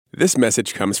This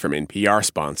message comes from NPR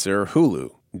sponsor Hulu.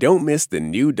 Don't miss the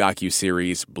new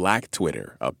docuseries Black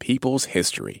Twitter, A People's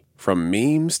History. From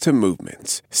memes to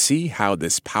movements, see how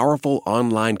this powerful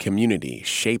online community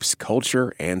shapes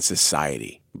culture and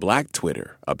society. Black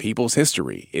Twitter, A People's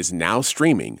History is now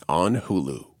streaming on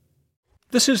Hulu.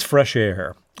 This is Fresh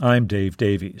Air. I'm Dave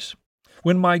Davies.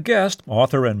 When my guest,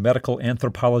 author and medical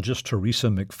anthropologist Teresa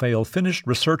McPhail, finished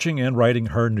researching and writing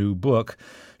her new book,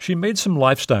 she made some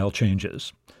lifestyle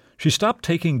changes. She stopped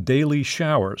taking daily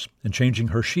showers and changing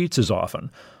her sheets as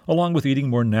often, along with eating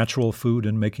more natural food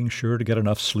and making sure to get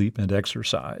enough sleep and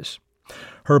exercise.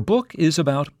 Her book is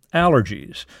about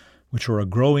allergies, which are a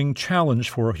growing challenge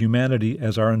for humanity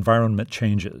as our environment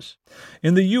changes.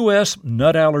 In the U.S.,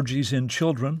 nut allergies in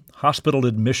children, hospital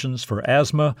admissions for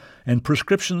asthma, and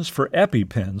prescriptions for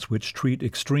EpiPens, which treat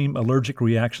extreme allergic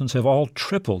reactions, have all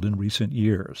tripled in recent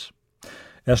years.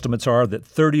 Estimates are that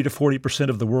 30 to 40%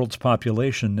 of the world's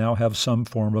population now have some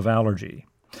form of allergy.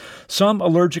 Some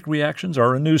allergic reactions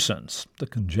are a nuisance, the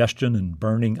congestion and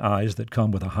burning eyes that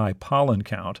come with a high pollen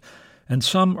count, and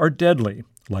some are deadly,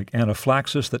 like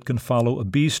anaphylaxis that can follow a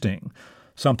bee sting,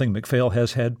 something McPhail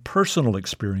has had personal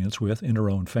experience with in her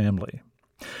own family.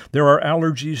 There are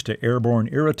allergies to airborne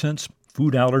irritants,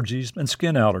 food allergies, and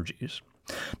skin allergies.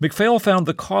 McPhail found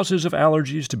the causes of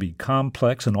allergies to be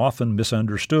complex and often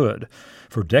misunderstood.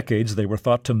 For decades, they were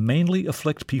thought to mainly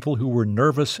afflict people who were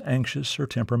nervous, anxious, or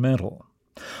temperamental.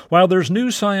 While there's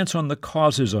new science on the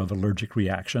causes of allergic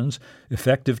reactions,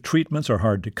 effective treatments are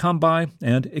hard to come by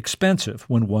and expensive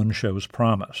when one shows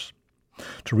promise.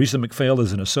 Teresa McPhail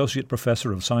is an associate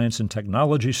professor of science and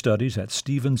technology studies at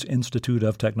Stevens Institute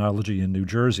of Technology in New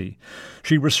Jersey.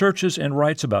 She researches and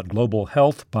writes about global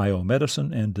health,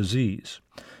 biomedicine, and disease.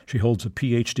 She holds a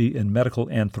Ph.D. in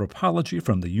medical anthropology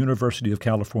from the University of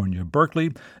California,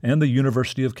 Berkeley, and the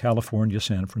University of California,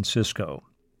 San Francisco.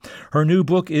 Her new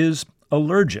book is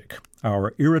Allergic: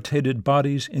 Our Irritated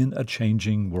Bodies in a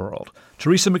Changing World.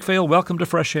 Teresa McPhail, welcome to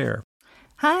Fresh Air.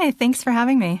 Hi, thanks for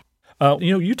having me.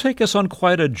 You take us on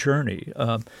quite a journey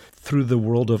through the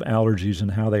world of allergies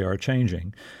and how they are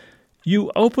changing.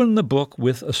 You open the book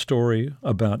with a story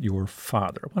about your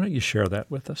father. Why don't you share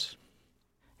that with us?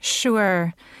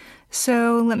 Sure.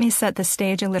 So let me set the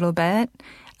stage a little bit.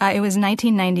 It was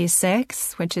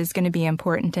 1996, which is going to be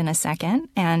important in a second,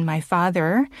 and my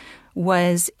father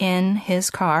was in his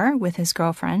car with his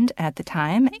girlfriend at the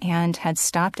time and had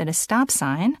stopped at a stop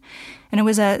sign. And it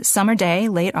was a summer day,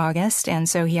 late August, and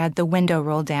so he had the window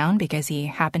rolled down because he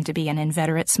happened to be an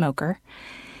inveterate smoker.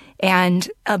 And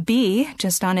a bee,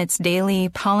 just on its daily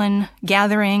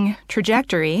pollen-gathering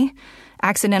trajectory,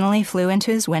 accidentally flew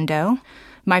into his window.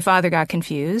 My father got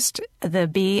confused. The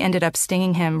bee ended up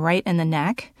stinging him right in the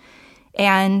neck,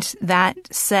 and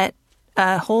that set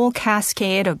a whole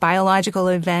cascade of biological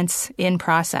events in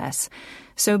process.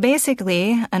 So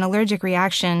basically, an allergic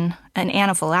reaction, an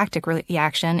anaphylactic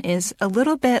reaction, is a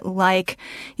little bit like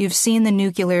you've seen the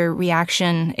nuclear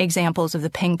reaction examples of the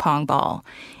ping pong ball.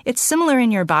 It's similar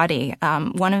in your body.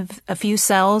 One of a few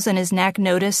cells in his neck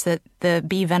noticed that the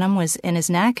bee venom was in his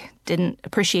neck, didn't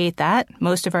appreciate that.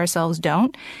 Most of our cells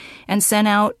don't, and sent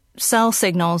out cell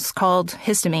signals called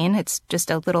histamine. It's just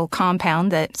a little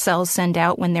compound that cells send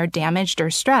out when they're damaged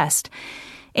or stressed.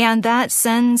 And that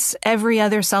sends every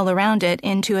other cell around it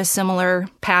into a similar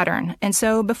pattern. And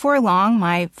so before long,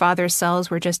 my father's cells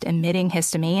were just emitting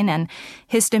histamine. And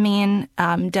histamine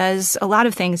does a lot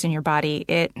of things in your body.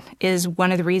 It is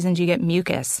one of the reasons you get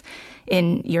mucus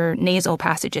in your nasal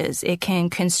passages. It can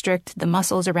constrict the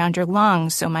muscles around your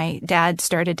lungs, so my dad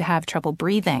started to have trouble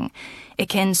breathing. It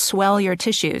can swell your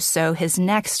tissues, so his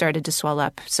neck started to swell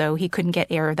up, so he couldn't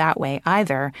get air that way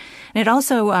either. And it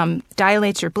also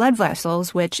dilates your blood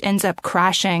vessels, which ends up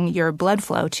crashing your blood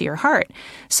flow to your heart.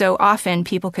 So often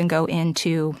people can go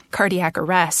into cardiac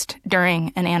arrest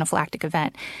during an anaphylactic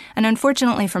event. And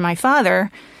unfortunately for my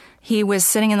father, he was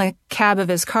sitting in the cab of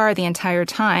his car the entire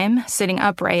time, sitting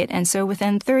upright, and so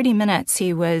within 30 minutes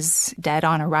he was dead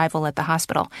on arrival at the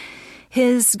hospital.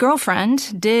 His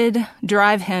girlfriend did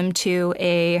drive him to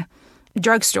a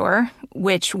drugstore,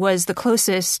 which was the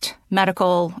closest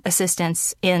medical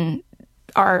assistance in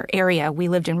our area. We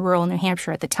lived in rural New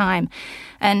Hampshire at the time,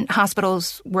 and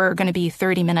hospitals were going to be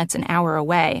 30 minutes, an hour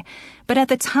away. But at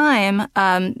the time,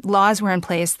 laws were in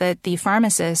place that the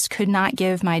pharmacist could not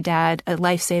give my dad a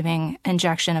life-saving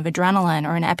injection of adrenaline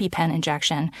or an EpiPen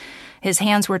injection His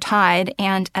hands were tied,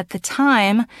 and at the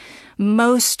time,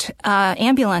 most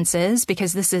ambulances,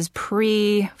 because this is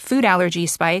pre-food allergy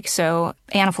spike, so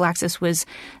anaphylaxis was,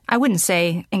 I wouldn't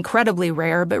say incredibly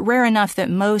rare, but rare enough that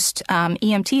most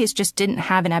EMTs just didn't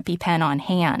have an EpiPen on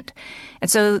hand. And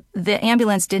so the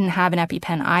ambulance didn't have an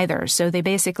EpiPen either. So they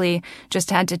basically just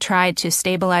had to try to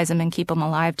stabilize him and keep him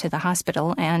alive to the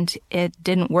hospital, and it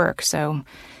didn't work. So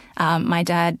my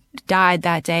dad died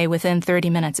that day within 30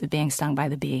 minutes of being stung by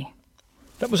the bee.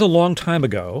 That was a long time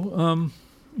ago.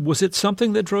 Was it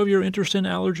something that drove your interest in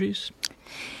allergies?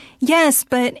 Yes,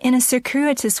 but in a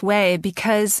circuitous way,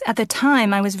 because at the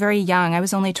time I was very young. I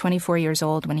was only 24 years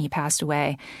old when he passed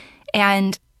away.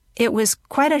 And it was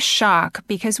quite a shock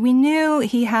because we knew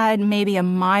he had maybe a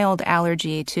mild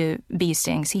allergy to bee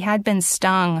stings. He had been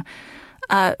stung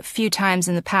a few times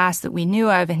in the past that we knew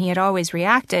of, and he had always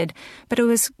reacted. But it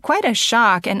was quite a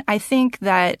shock, and I think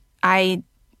that I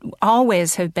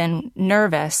always have been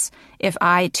nervous if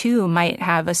I, too, might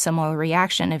have a similar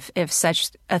reaction, if such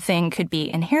a thing could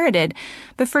be inherited.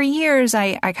 But for years,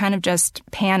 I kind of just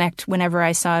panicked whenever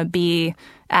I saw a bee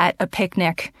at a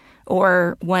picnic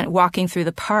or went walking through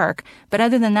the park. But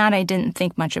other than that, I didn't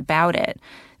think much about it.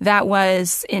 That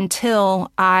was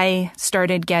until I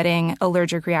started getting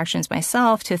allergic reactions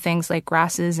myself to things like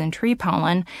grasses and tree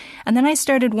pollen. And then I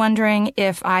started wondering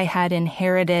if I had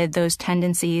inherited those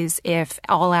tendencies, if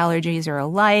all allergies are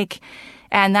alike.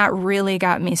 And that really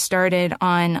got me started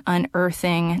on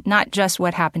unearthing not just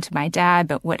what happened to my dad,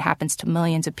 but what happens to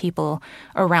millions of people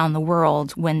around the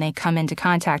world when they come into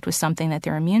contact with something that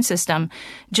their immune system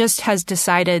just has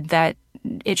decided that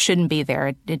it shouldn't be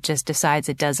there. It just decides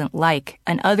it doesn't like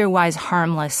an otherwise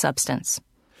harmless substance.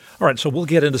 All right, so we'll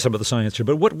get into some of the science here,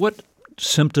 but what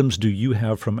symptoms do you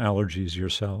have from allergies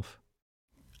yourself?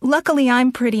 Luckily,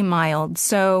 I'm pretty mild,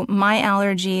 so my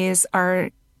allergies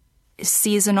are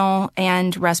seasonal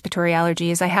and respiratory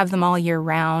allergies. I have them all year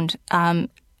round. I'm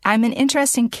an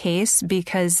interesting case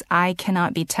because I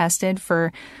cannot be tested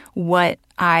for what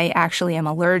I actually am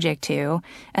allergic to,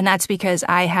 and that's because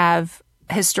I have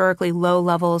historically low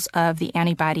levels of the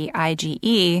antibody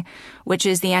IgE, which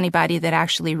is the antibody that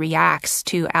actually reacts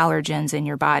to allergens in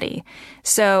your body.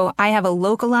 So I have a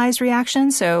localized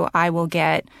reaction, so I will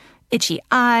get itchy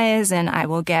eyes and I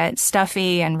will get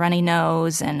stuffy and runny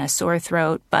nose and a sore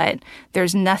throat, but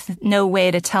there's no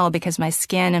way to tell because my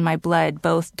skin and my blood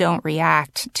both don't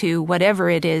react to whatever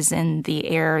it is in the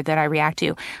air that I react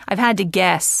to. I've had to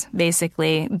guess,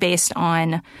 basically, based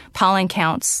on pollen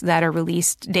counts that are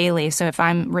released daily. So if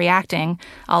I'm reacting,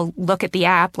 I'll look at the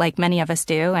app like many of us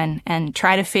do and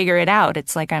try to figure it out.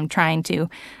 It's like I'm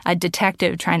a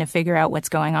detective trying to figure out what's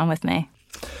going on with me.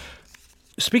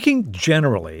 Speaking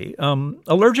generally,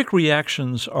 allergic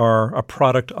reactions are a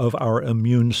product of our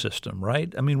immune system,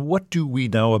 right? I mean, what do we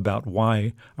know about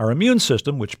why our immune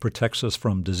system, which protects us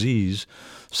from disease,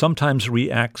 sometimes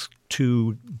reacts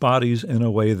to bodies in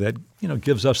a way that,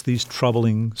 gives us these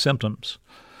troubling symptoms?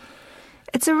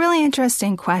 It's a really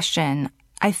interesting question.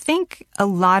 I think a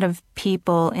lot of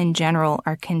people in general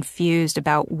are confused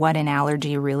about what an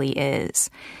allergy really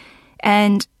is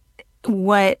and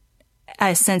what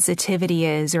a sensitivity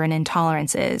is or an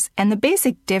intolerance is. And the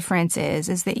basic difference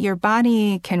is that your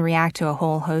body can react to a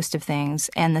whole host of things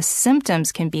and the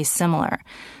symptoms can be similar.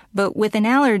 But with an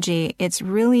allergy, it's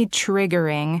really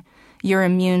triggering your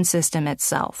immune system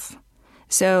itself.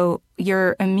 So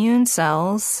your immune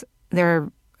cells, there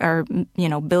are,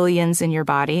 billions in your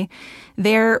body,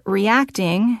 they're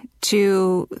reacting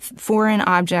to foreign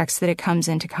objects that it comes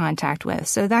into contact with.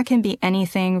 So that can be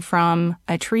anything from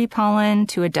a tree pollen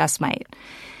to a dust mite.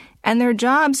 And their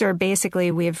jobs are basically,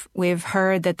 we've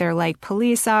heard that they're like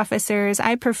police officers.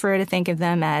 I prefer to think of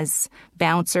them as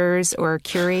bouncers or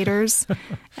curators.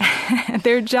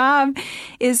 Their job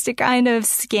is to kind of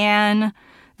scan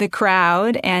the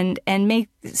crowd and make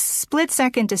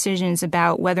split-second decisions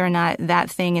about whether or not that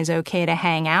thing is okay to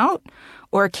hang out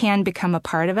or can become a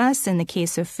part of us in the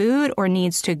case of food or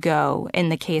needs to go in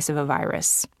the case of a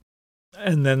virus.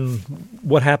 And then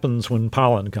what happens when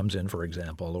pollen comes in, for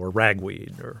example, or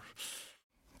ragweed?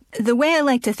 The way I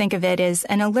like to think of it is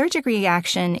an allergic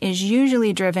reaction is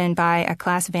usually driven by a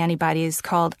class of antibodies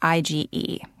called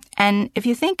IgE. And if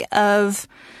you think of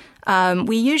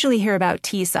we usually hear about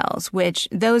T cells, which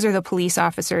those are the police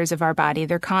officers of our body.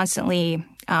 They're constantly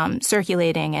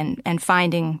circulating and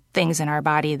finding things in our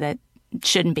body that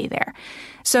shouldn't be there.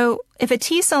 So if a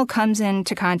T cell comes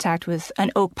into contact with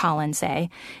an oak pollen, say,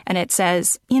 and it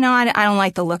says, I don't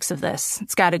like the looks of this,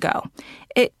 it's got to go.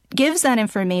 It gives that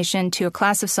information to a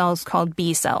class of cells called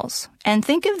B cells. And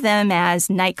think of them as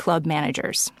nightclub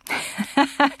managers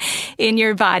in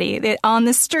your body, on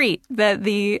the street that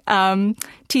the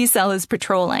T cell is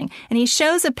patrolling. And he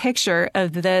shows a picture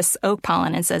of this oak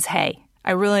pollen and says, hey,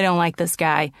 I really don't like this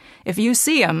guy. If you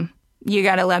see him, you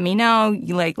got to let me know.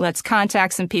 Let's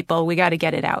contact some people. We got to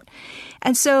get it out.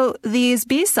 And so these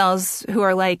B cells, who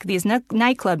are like these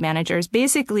nightclub managers,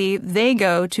 basically they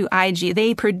go to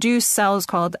they produce cells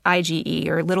called IgE,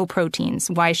 or little proteins,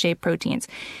 Y-shaped proteins.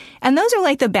 And those are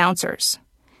like the bouncers.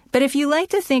 But if you like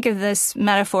to think of this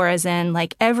metaphor as in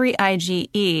like every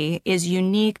IgE is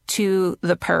unique to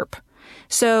the perp.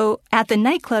 So at the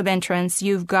nightclub entrance,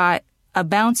 you've got a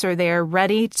bouncer there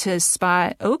ready to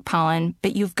spot oak pollen,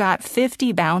 but you've got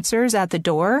 50 bouncers at the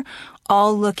door,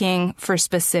 all looking for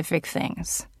specific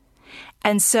things.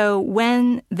 And so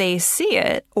when they see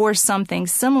it or something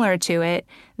similar to it,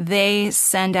 they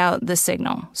send out the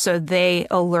signal. So they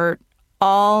alert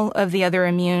all of the other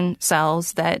immune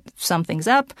cells that something's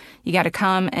up. You got to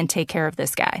come and take care of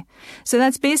this guy. So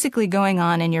that's basically going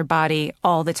on in your body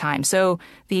all the time. So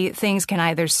the things can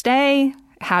either stay,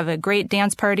 have a great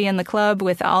dance party in the club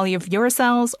with all of your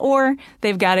cells, or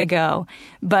they've got to go.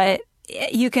 But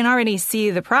you can already see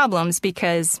the problems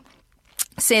because,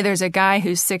 say there's a guy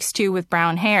who's 6'2" with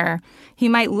brown hair, he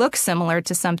might look similar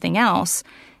to something else,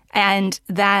 and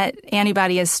that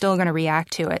antibody is still going to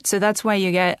react to it. So that's why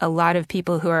you get a lot of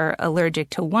people who are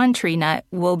allergic to one tree nut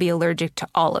will be allergic to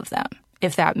all of them,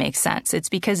 if that makes sense. It's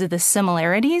because of the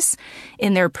similarities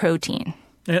in their protein.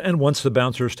 And once the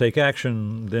bouncers take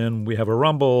action, then we have a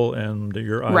rumble and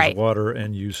your eyes water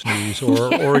and you sneeze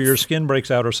or your skin breaks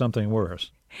out or something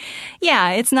worse. Yeah,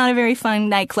 it's not a very fun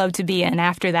nightclub to be in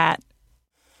after that.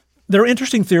 There are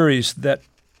interesting theories that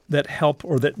help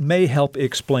or that may help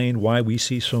explain why we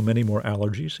see so many more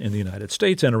allergies in the United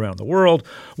States and around the world.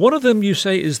 One of them, you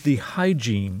say, is the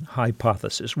hygiene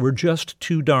hypothesis. We're just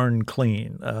too darn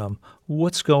clean.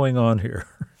 What's going on here?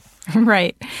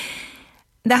 Right.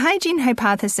 The hygiene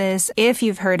hypothesis, if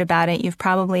you've heard about it, you've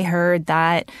probably heard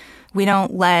that we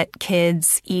don't let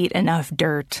kids eat enough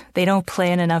dirt. They don't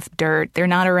play in enough dirt. They're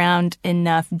not around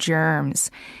enough germs.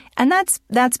 And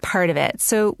that's part of it.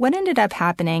 So what ended up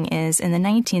happening is in the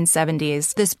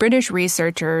 1970s, this British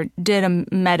researcher did a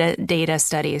metadata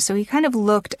study. So he kind of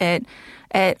looked at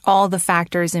all the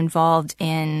factors involved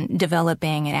in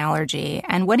developing an allergy.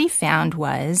 And what he found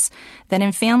was that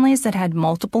in families that had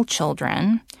multiple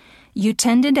children, you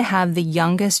tended to have the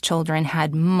youngest children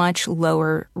had much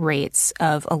lower rates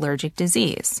of allergic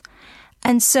disease.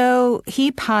 And so he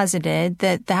posited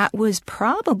that was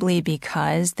probably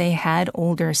because they had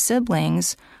older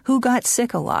siblings who got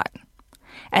sick a lot.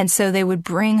 And so they would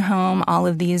bring home all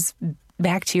of these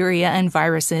bacteria and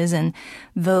viruses, and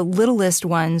the littlest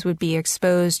ones would be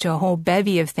exposed to a whole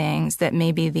bevy of things that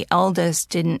maybe the eldest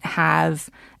didn't have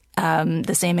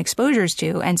the same exposures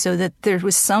to. And so that there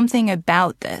was something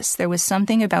about this. There was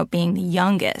something about being the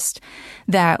youngest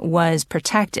that was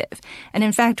protective. And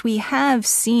in fact, we have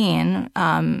seen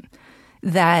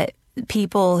that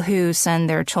people who send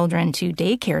their children to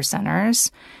daycare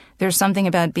centers, there's something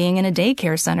about being in a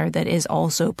daycare center that is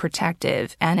also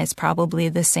protective. And it's probably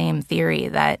the same theory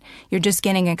that you're just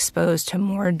getting exposed to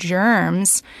more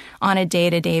germs on a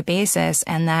day-to-day basis.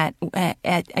 And that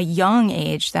at a young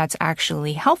age, that's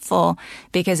actually helpful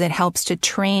because it helps to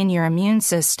train your immune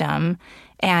system.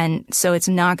 And so it's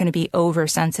not going to be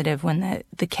oversensitive when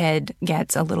the kid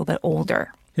gets a little bit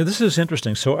older. Yeah, this is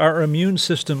interesting. So our immune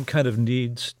system kind of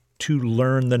needs to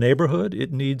learn the neighborhood.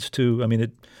 It needs to,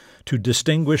 to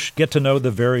distinguish, get to know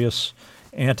the various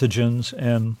antigens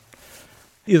and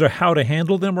either how to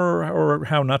handle them or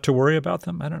how not to worry about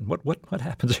them. I don't know. What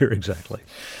happens here exactly?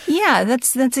 Yeah,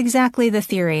 that's exactly the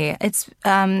theory.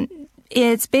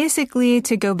 It's basically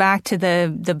to go back to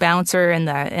the bouncer and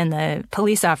the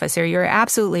police officer. You're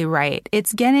absolutely right.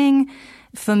 It's getting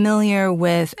familiar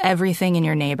with everything in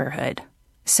your neighborhood.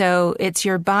 So it's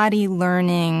your body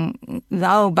learning,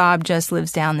 oh, Bob just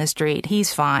lives down the street.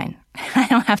 He's fine. I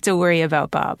don't have to worry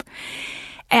about Bob.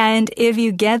 And if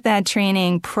you get that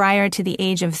training prior to the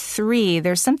age of 3,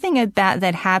 there's something about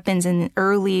that happens in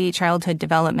early childhood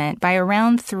development. By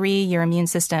around 3, your immune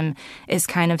system is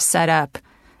kind of set up,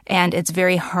 and it's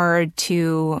very hard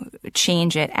to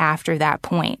change it after that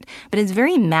point. But it's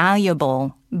very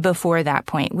malleable before that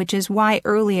point, which is why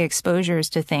early exposures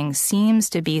to things seems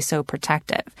to be so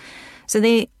protective. So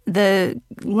the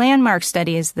landmark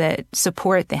studies that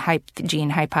support the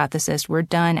hygiene hypothesis were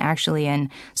done actually in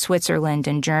Switzerland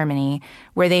and Germany,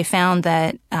 where they found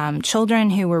that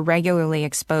children who were regularly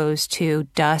exposed to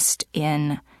dust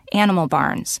in animal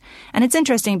barns. And it's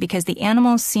interesting because the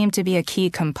animals seem to be a key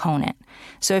component.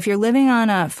 So if you're living on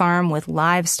a farm with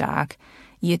livestock,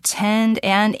 you tend,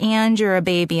 and you're a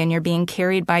baby and you're being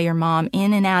carried by your mom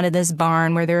in and out of this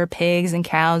barn where there are pigs and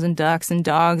cows and ducks and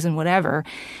dogs and whatever,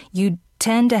 you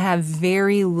tend to have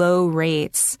very low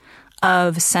rates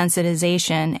of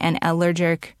sensitization and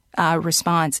allergic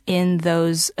response in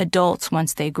those adults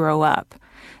once they grow up.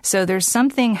 So there's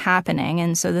something happening.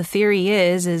 And so the theory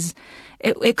is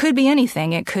it could be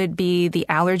anything. It could be the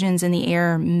allergens in the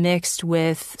air mixed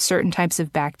with certain types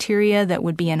of bacteria that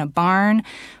would be in a barn.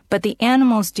 But the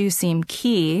animals do seem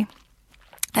key.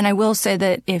 And I will say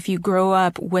that if you grow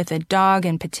up with a dog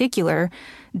in particular,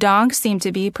 dogs seem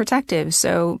to be protective.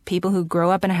 So people who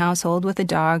grow up in a household with a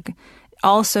dog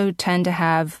also tend to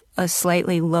have a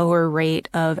slightly lower rate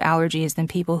of allergies than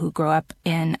people who grow up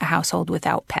in a household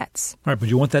without pets. Right, but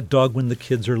you want that dog when the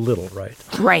kids are little, right?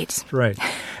 Right. Right.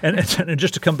 And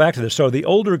just to come back to this, so the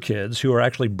older kids who are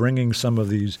actually bringing some of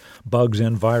these bugs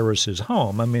and viruses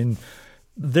home, I mean,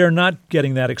 they're not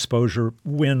getting that exposure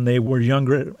when they were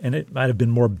younger, and it might have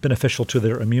been more beneficial to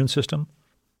their immune system?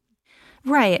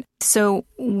 Right. So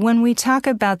when we talk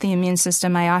about the immune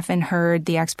system, I often heard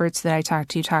the experts that I talk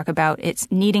to talk about it's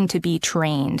needing to be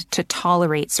trained to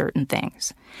tolerate certain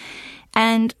things.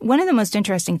 And one of the most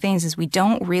interesting things is we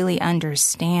don't really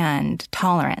understand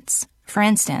tolerance. For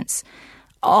instance,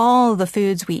 all the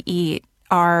foods we eat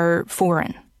are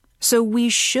foreign. So we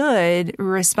should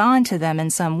respond to them in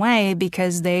some way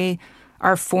because they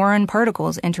are foreign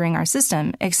particles entering our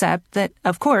system, except that,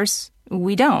 of course,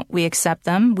 we don't. We accept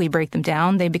them, we break them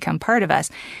down, they become part of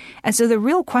us. And so the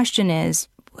real question is,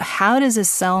 how does a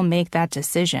cell make that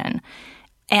decision?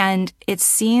 And it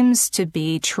seems to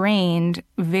be trained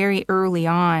very early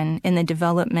on in the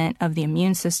development of the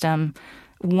immune system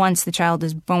once the child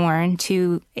is born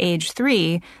to age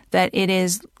 3, that it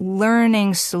is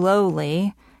learning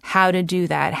slowly how to do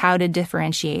that, how to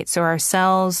differentiate. So our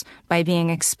cells, by being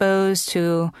exposed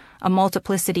to a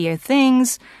multiplicity of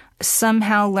things,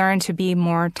 somehow learn to be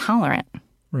more tolerant.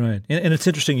 Right. And it's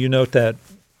interesting you note that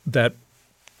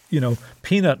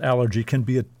peanut allergy can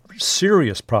be a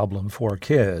serious problem for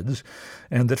kids,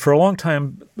 and that for a long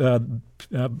time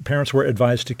parents were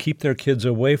advised to keep their kids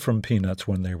away from peanuts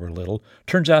when they were little.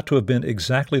 Turns out to have been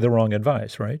exactly the wrong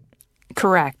advice, right?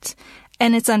 Correct.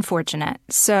 And it's unfortunate.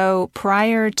 So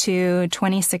prior to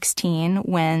 2016,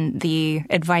 when the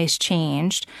advice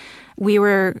changed, we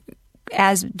were,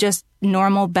 as just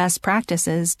normal best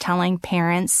practices, telling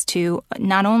parents to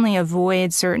not only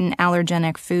avoid certain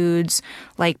allergenic foods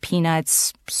like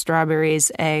peanuts,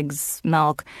 strawberries, eggs,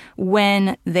 milk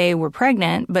when they were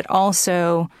pregnant, but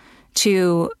also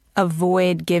to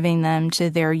avoid giving them to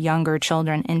their younger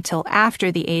children until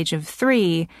after the age of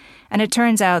 3. And it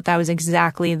turns out that was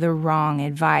exactly the wrong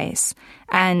advice.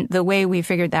 And the way we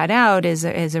figured that out is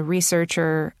a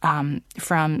researcher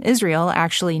from Israel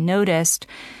actually noticed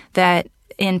that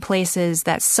in places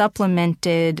that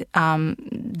supplemented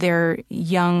their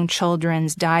young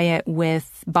children's diet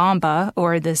with bamba,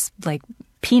 or this like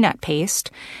peanut paste,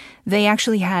 they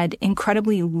actually had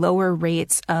incredibly lower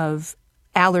rates of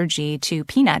allergy to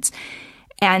peanuts.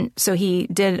 And so he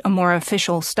did a more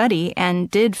official study and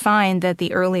did find that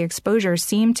the early exposure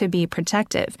seemed to be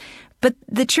protective. But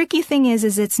the tricky thing is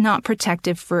it's not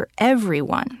protective for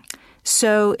everyone.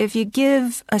 So if you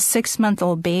give a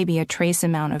 6-month-old baby a trace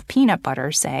amount of peanut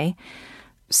butter, say,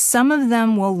 some of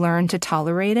them will learn to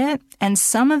tolerate it, and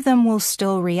some of them will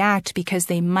still react because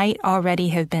they might already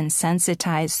have been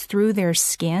sensitized through their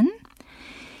skin.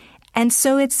 And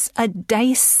so it's a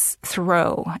dice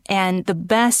throw. And the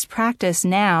best practice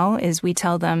now is we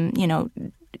tell them,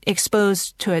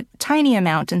 expose to a tiny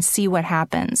amount and see what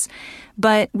happens.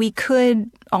 But we could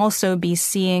also be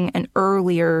seeing an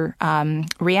earlier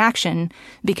reaction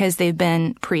because they've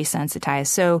been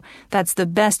pre-sensitized. So that's the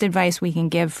best advice we can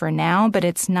give for now, but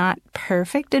it's not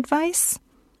perfect advice.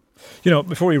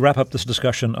 Before we wrap up this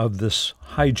discussion of this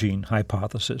hygiene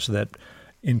hypothesis that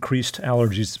increased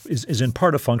allergies is in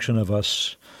part a function of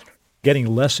us getting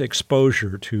less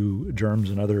exposure to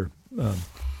germs and other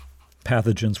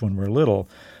pathogens when we're little.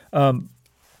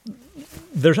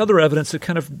 There's other evidence that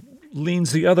kind of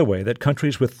leans the other way, that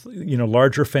countries with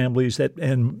larger families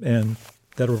and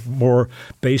that are more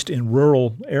based in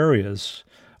rural areas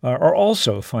are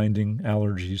also finding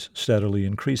allergies steadily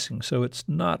increasing. So it's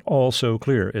not all so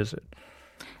clear, is it?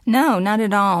 No, not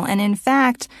at all. And in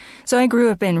fact, so I grew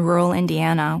up in rural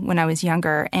Indiana when I was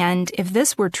younger. And if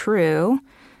this were true,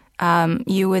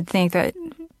 you would think that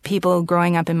people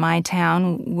growing up in my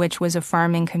town, which was a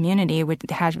farming community, would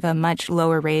have a much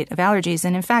lower rate of allergies.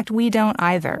 And in fact, we don't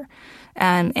either.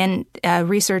 And a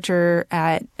researcher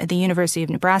at the University of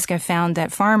Nebraska found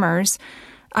that farmers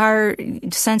are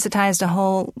sensitized to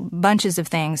whole bunches of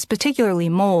things, particularly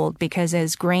mold, because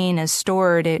as grain is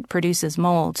stored, it produces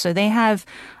mold. So they have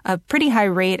a pretty high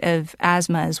rate of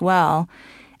asthma as well.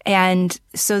 And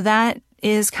so that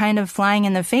is kind of flying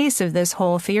in the face of this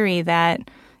whole theory that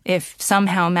if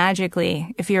somehow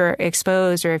magically, if you're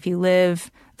exposed or if you live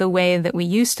the way that we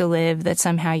used to live, that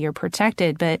somehow you're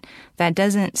protected. But that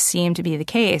doesn't seem to be the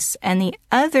case. And the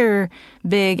other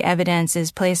big evidence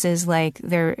is places like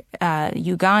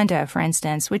Uganda, for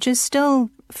instance, which is still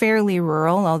fairly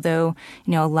rural, although,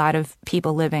 a lot of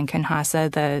people live in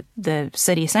Kinshasa, the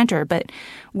city center. But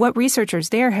what researchers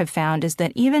there have found is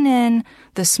that even in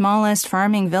the smallest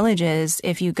farming villages,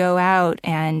 if you go out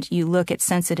and you look at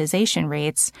sensitization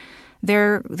rates,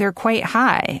 they're quite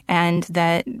high, and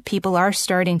that people are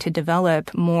starting to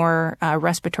develop more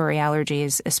respiratory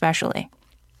allergies, especially.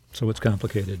 So it's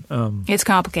complicated. It's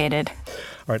complicated.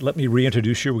 All right, let me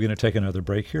reintroduce you. We're going to take another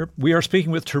break here. We are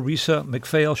speaking with Teresa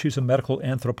McPhail. She's a medical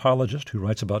anthropologist who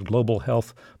writes about global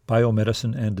health,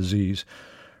 biomedicine, and disease.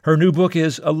 Her new book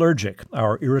is Allergic,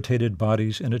 Our Irritated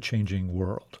Bodies in a Changing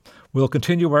World. We'll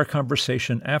continue our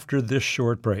conversation after this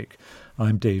short break.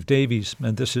 I'm Dave Davies,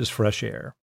 and this is Fresh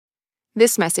Air.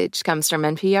 This message comes from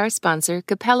NPR sponsor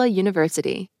Capella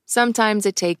University. Sometimes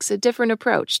it takes a different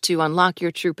approach to unlock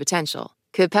your true potential.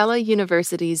 Capella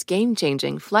University's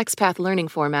game-changing FlexPath learning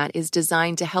format is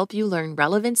designed to help you learn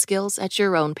relevant skills at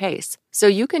your own pace, so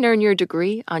you can earn your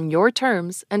degree on your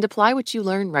terms and apply what you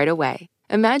learn right away.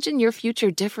 Imagine your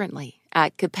future differently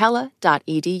at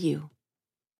capella.edu.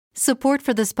 Support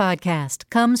for this podcast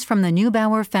comes from the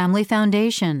Neubauer Family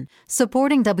Foundation,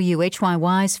 supporting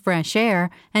WHYY's Fresh Air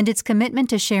and its commitment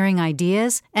to sharing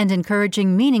ideas and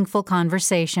encouraging meaningful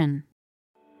conversation.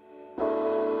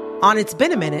 On It's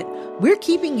Been a Minute, we're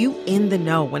keeping you in the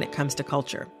know when it comes to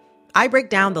culture. I break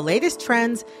down the latest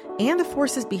trends and the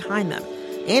forces behind them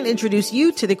and introduce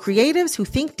you to the creatives who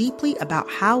think deeply about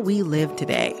how we live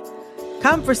today.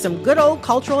 Come for some good old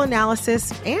cultural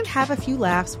analysis and have a few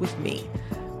laughs with me.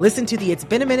 Listen to the It's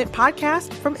Been a Minute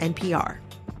podcast from NPR.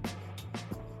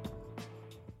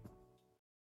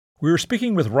 We're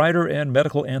speaking with writer and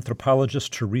medical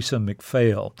anthropologist Teresa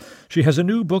McPhail. She has a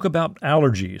new book about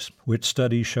allergies, which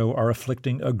studies show are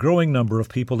afflicting a growing number of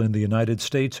people in the United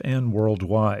States and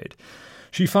worldwide.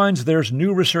 She finds there's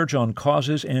new research on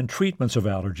causes and treatments of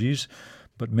allergies,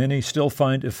 but many still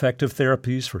find effective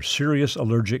therapies for serious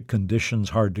allergic conditions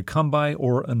hard to come by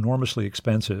or enormously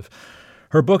expensive.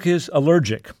 Her book is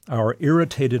Allergic, Our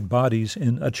Irritated Bodies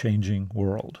in a Changing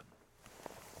World.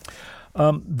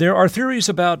 There are theories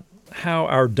about how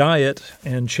our diet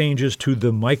and changes to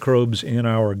the microbes in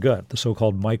our gut, the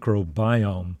so-called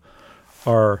microbiome,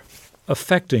 are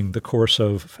affecting the course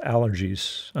of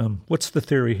allergies. What's the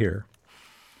theory here?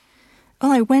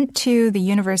 Well, I went to the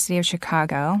University of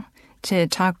Chicago to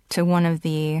talk to one of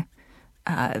the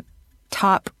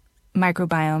top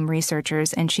microbiome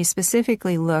researchers, and she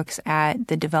specifically looks at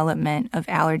the development of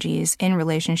allergies in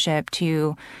relationship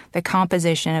to the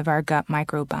composition of our gut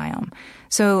microbiome.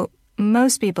 So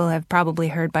most people have probably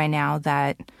heard by now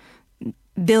that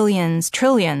billions,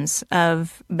 trillions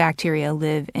of bacteria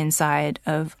live inside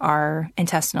of our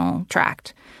intestinal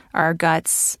tract. Our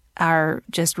guts are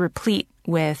just replete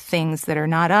with things that are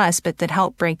not us, but that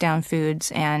help break down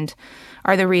foods and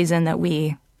are the reason that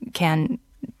we can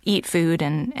eat food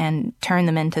and turn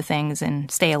them into things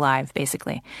and stay alive,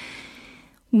 basically.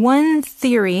 One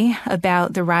theory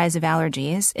about the rise of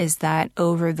allergies is that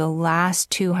over the last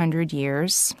 200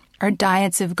 years, our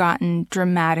diets have gotten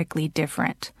dramatically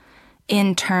different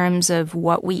in terms of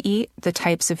what we eat, the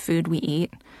types of food we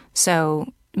eat.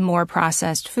 So more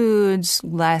processed foods,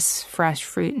 less fresh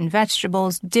fruit and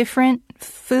vegetables, different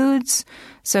foods,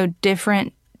 so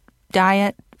different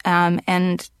diet.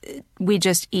 And we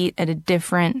just eat in a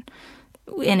different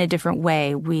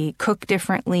way. We cook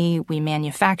differently, we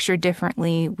manufacture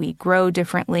differently, we grow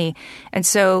differently. And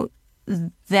so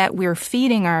that we're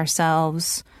feeding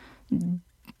ourselves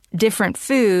different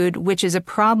food, which is a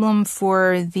problem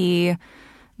for the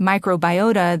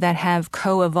microbiota that have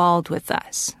co-evolved with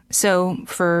us. So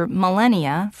for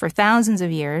millennia, for thousands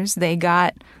of years, they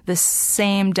got the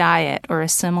same diet or a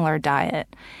similar diet.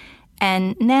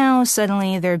 And now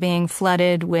suddenly they're being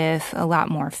flooded with a lot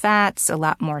more fats, a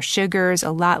lot more sugars, a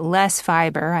lot less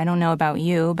fiber. I don't know about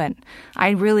you, but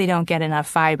I really don't get enough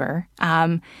fiber.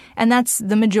 And that's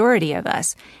the majority of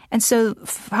us. And so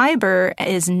fiber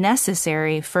is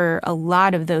necessary for a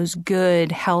lot of those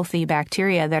good, healthy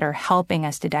bacteria that are helping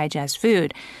us to digest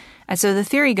food. And so the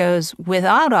theory goes,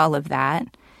 without all of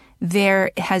that,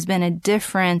 there has been a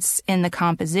difference in the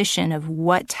composition of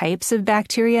what types of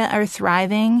bacteria are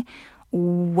thriving,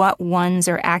 what ones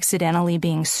are accidentally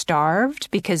being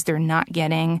starved because they're not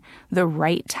getting the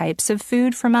right types of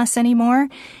food from us anymore.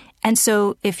 And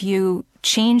so if you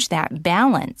change that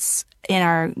balance in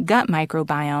our gut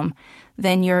microbiome,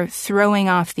 then you're throwing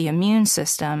off the immune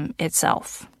system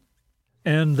itself.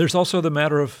 And there's also the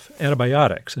matter of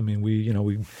antibiotics. I mean, we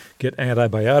get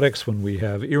antibiotics when we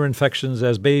have ear infections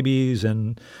as babies,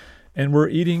 and we're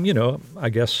eating, I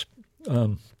guess,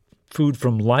 food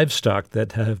from livestock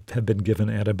that have been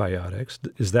given antibiotics.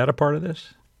 Is that a part of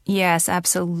this? Yes,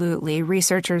 absolutely.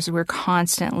 Researchers were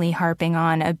constantly harping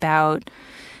on about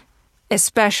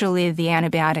especially the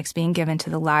antibiotics being given to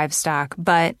the livestock.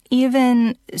 But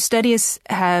even studies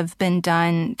have been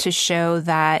done to show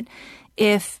that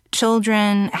if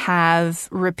children have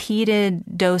repeated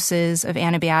doses of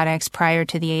antibiotics prior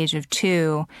to the age of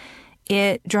 2,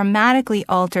 it dramatically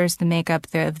alters the makeup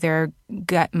of their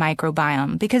gut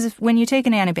microbiome. Because when you take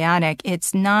an antibiotic,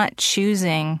 it's not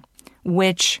choosing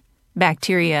which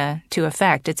bacteria to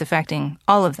affect. It's affecting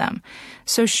all of them.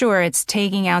 So sure, it's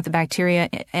taking out the bacteria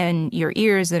in your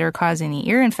ears that are causing the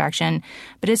ear infection,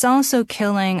 but it's also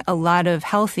killing a lot of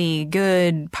healthy,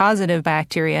 good, positive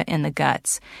bacteria in the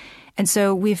guts. And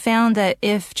so we found that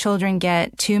if children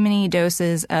get too many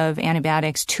doses of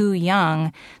antibiotics too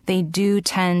young, they do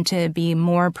tend to be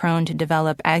more prone to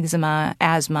develop eczema,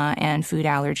 asthma, and food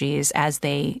allergies as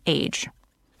they age.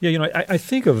 Yeah, I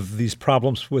think of these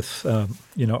problems with, our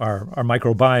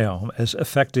microbiome as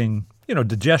affecting,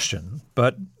 digestion,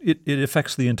 but it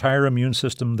affects the entire immune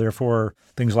system, therefore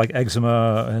things like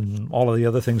eczema and all of the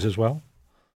other things as well.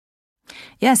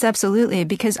 Yes, absolutely,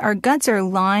 because our guts are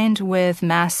lined with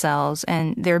mast cells,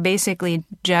 and they're basically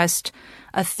just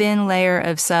a thin layer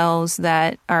of cells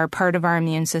that are part of our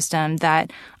immune system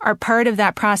that are part of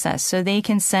that process. So they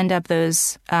can send up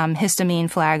those histamine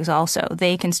flags also.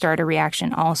 They can start a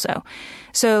reaction also.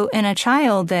 So in a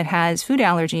child that has food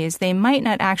allergies, they might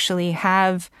not actually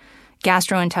have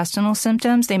gastrointestinal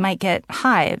symptoms. They might get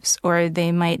hives, or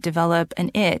they might develop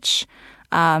an itch,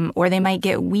 or they might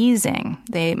get wheezing.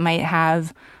 They might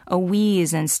have a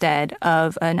wheeze instead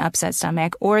of an upset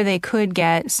stomach, or they could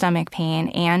get stomach pain,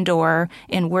 and or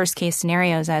in worst case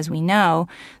scenarios, as we know,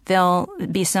 they'll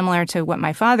be similar to what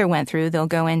my father went through. They'll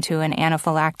go into an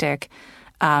anaphylactic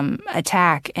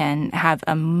attack and have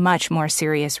a much more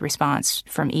serious response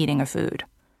from eating a food.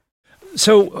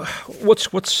 So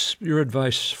what's your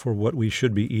advice for what we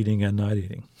should be eating and not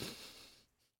eating?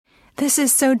 This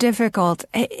is so difficult.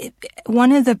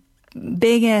 One of the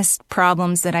biggest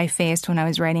problems that I faced when I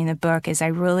was writing the book is I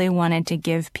really wanted to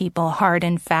give people hard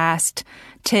and fast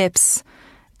tips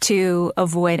to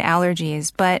avoid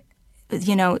allergies. But,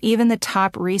 even the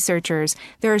top researchers,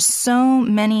 there are so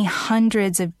many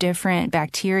hundreds of different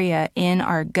bacteria in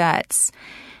our guts.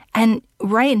 And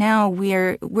right now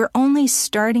we're only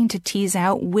starting to tease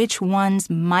out which ones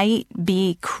might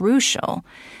be crucial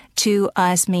to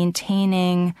us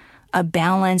maintaining a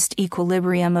balanced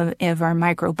equilibrium of our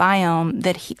microbiome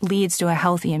that leads to a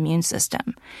healthy immune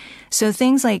system. So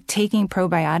things like taking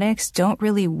probiotics don't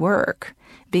really work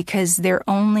because they're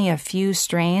only a few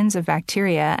strains of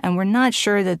bacteria, and we're not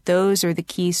sure that those are the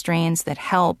key strains that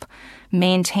help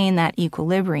maintain that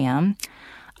equilibrium.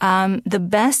 The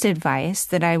best advice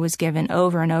that I was given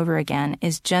over and over again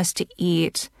is just to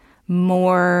eat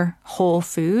more whole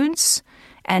foods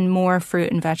and more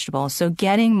fruit and vegetables. So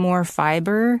getting more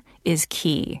fiber is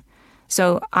key.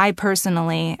 So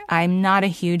I'm not a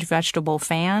huge vegetable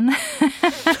fan,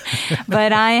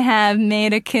 but I have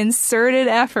made a concerted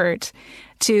effort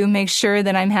to make sure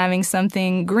that I'm having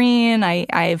something green.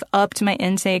 I've upped my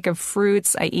intake of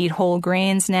fruits. I eat whole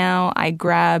grains now. I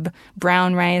grab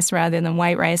brown rice rather than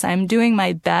white rice. I'm doing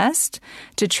my best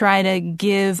to try to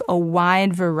give a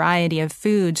wide variety of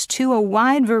foods to a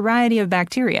wide variety of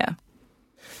bacteria.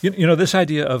 This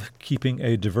idea of keeping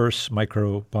a diverse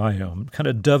microbiome kind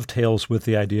of dovetails with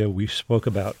the idea we spoke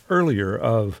about earlier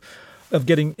of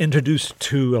getting introduced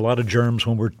to a lot of germs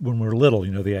when we're little.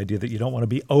 The idea that you don't want to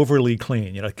be overly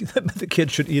clean. The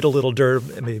kids should eat a little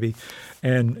dirt maybe,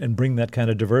 and bring that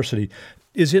kind of diversity.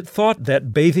 Is it thought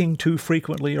that bathing too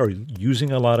frequently or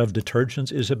using a lot of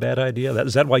detergents is a bad idea?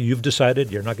 Is that why you've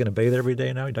decided you're not going to bathe every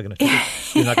day now? You're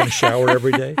not going to shower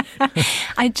every day?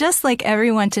 I'd just like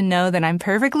everyone to know that I'm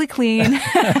perfectly clean.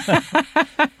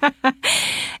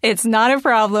 It's not a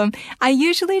problem. I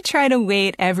usually try to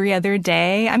wait every other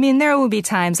day. I mean, there will be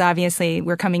times, obviously,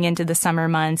 we're coming into the summer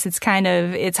months. It's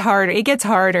harder. It gets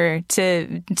harder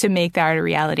to make that a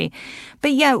reality.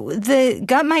 But yeah, the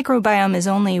gut microbiome is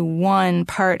only one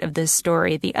part of this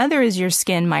story. The other is your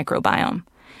skin microbiome.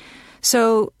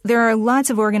 So there are lots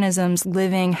of organisms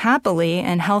living happily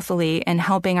and healthily and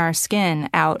helping our skin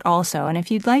out also. And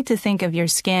if you'd like to think of your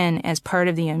skin as part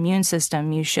of the immune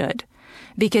system, you should.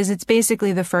 Because it's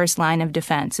basically the first line of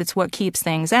defense. It's what keeps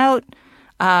things out,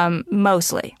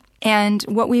 mostly. And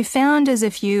what we've found is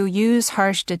if you use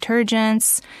harsh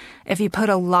detergents, if you put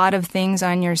a lot of things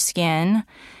on your skin,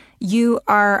 you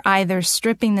are either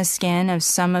stripping the skin of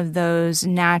some of those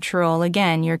natural,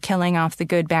 again, you're killing off the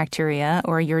good bacteria,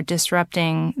 or you're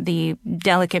disrupting the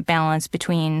delicate balance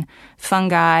between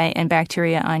fungi and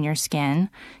bacteria on your skin,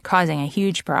 causing a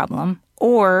huge problem.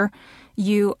 Or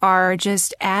you are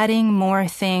just adding more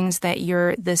things that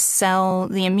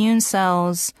the immune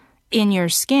cells in your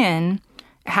skin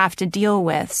have to deal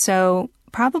with. So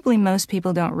probably most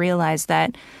people don't realize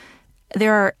that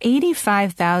there are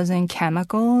 85,000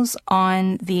 chemicals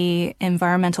on the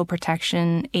Environmental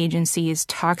Protection Agency's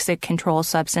Toxic Control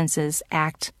Substances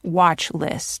Act watch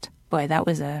list. Boy, that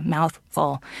was a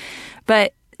mouthful.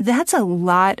 But that's a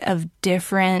lot of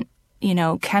different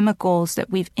chemicals that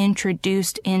we've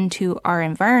introduced into our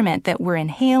environment that we're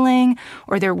inhaling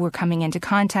or that we're coming into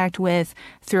contact with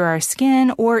through our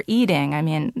skin or eating. I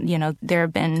mean, there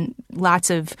have been lots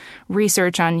of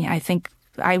research on, I think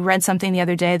I read something the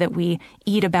other day that we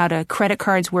eat about a credit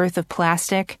card's worth of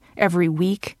plastic every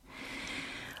week.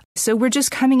 So we're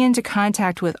just coming into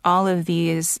contact with all of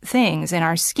these things, and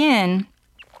our skin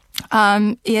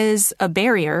is a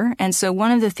barrier. And so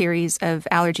one of the theories of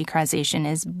allergy causation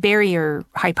is barrier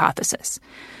hypothesis.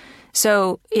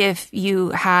 So if you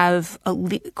have a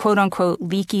quote unquote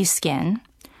leaky skin,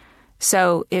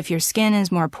 so if your skin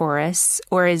is more porous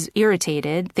or is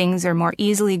irritated, things are more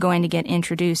easily going to get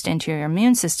introduced into your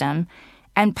immune system,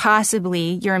 and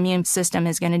possibly your immune system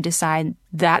is going to decide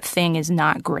that thing is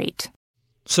not great.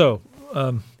 So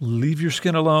leave your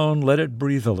skin alone, let it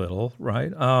breathe a little,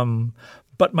 right?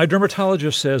 But my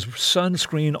dermatologist says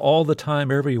sunscreen all the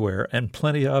time, everywhere, and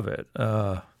plenty of it.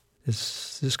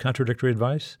 Is this contradictory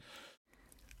advice?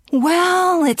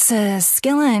 Well, it's a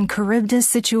Scylla and Charybdis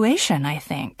situation, I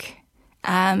think.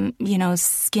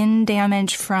 Skin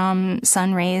damage from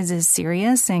sun rays is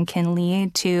serious and can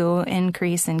lead to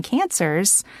increase in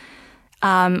cancers.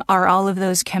 Are all of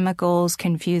those chemicals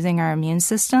confusing our immune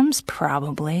systems?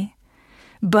 Probably.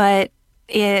 But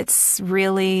it's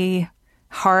really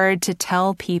hard to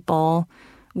tell people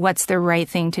what's the right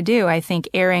thing to do. I think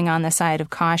erring on the side of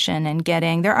caution and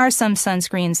there are some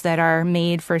sunscreens that are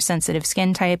made for sensitive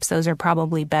skin types. Those are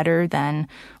probably better than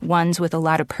ones with a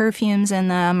lot of perfumes in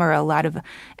them or a lot of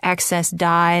excess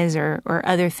dyes or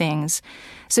other things.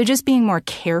 So just being more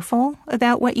careful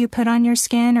about what you put on your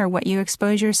skin or what you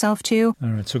expose yourself to. All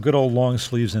right. So good old long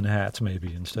sleeves and hats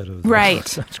maybe instead of right.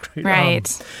 sunscreen.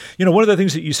 Right. One of the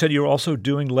things that you said you're also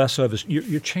doing less of is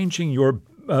you're changing your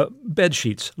bed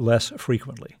sheets less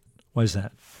frequently. Why is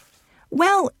that?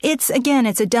 Well, it's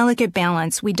a delicate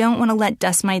balance. We don't want to let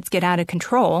dust mites get out of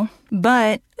control,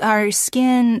 but our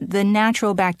skin, the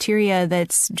natural bacteria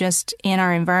that's just in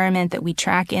our environment that we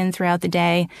track in throughout the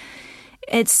day,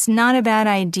 it's not a bad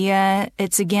idea.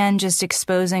 It's, again, just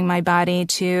exposing my body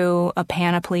to a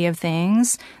panoply of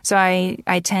things. So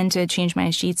I tend to change my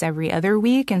sheets every other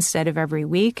week instead of every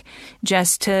week,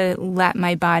 just to let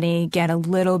my body get a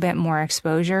little bit more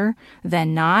exposure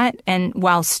than not, and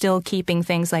while still keeping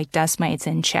things like dust mites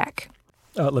in check.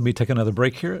 Let me take another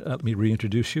break here. Let me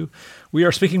reintroduce you. We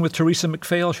are speaking with Teresa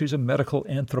McPhail. She's a medical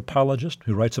anthropologist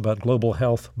who writes about global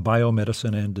health,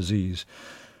 biomedicine, and disease.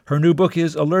 Her new book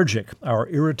is Allergic, Our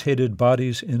Irritated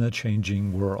Bodies in a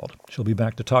Changing World. She'll be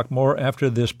back to talk more after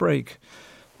this break.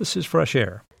 This is Fresh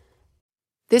Air.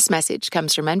 This message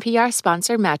comes from NPR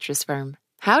sponsor Mattress Firm.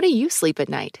 How do you sleep at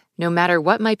night? No matter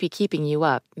what might be keeping you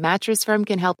up, Mattress Firm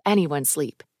can help anyone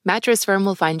sleep. Mattress Firm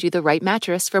will find you the right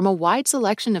mattress from a wide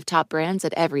selection of top brands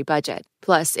at every budget.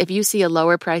 Plus, if you see a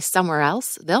lower price somewhere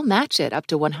else, they'll match it up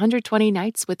to 120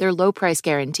 nights with their low price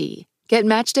guarantee. Get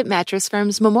matched at Mattress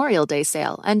Firm's Memorial Day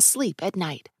sale and sleep at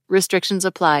night. Restrictions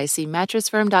apply. See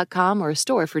mattressfirm.com or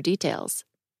store for details.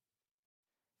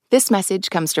 This message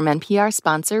comes from NPR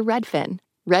sponsor Redfin.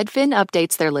 Redfin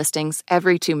updates their listings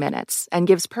every 2 minutes and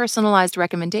gives personalized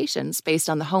recommendations based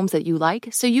on the homes that you like,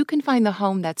 so you can find the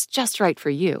home that's just right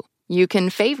for you. You can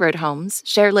favorite homes,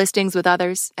 share listings with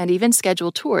others, and even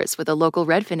schedule tours with a local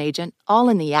Redfin agent, all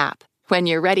in the app. When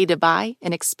you're ready to buy,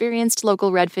 an experienced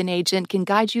local Redfin agent can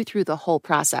guide you through the whole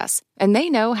process, and they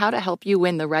know how to help you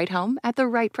win the right home at the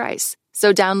right price.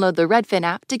 So download the Redfin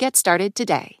app to get started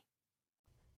today.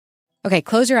 Okay,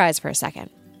 close your eyes for a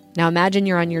second. Now imagine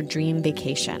you're on your dream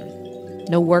vacation.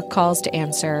 No work calls to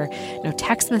answer, no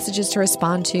text messages to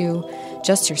respond to,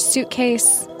 just your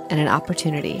suitcase and an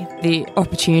opportunity. The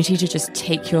opportunity to just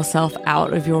take yourself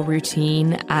out of your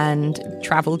routine and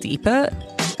travel deeper.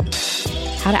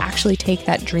 How to actually take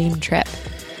that dream trip.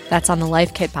 That's on the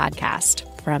Life Kit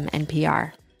podcast from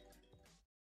NPR.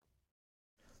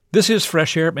 This is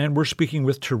Fresh Air, and we're speaking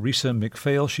with Teresa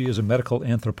McPhail. She is a medical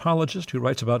anthropologist who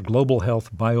writes about global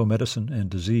health, biomedicine, and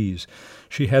disease.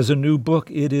 She has a new book.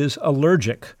 It is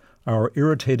Allergic, Our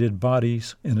Irritated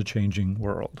Bodies in a Changing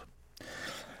World.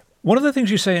 One of the things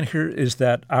you say in here is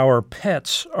that our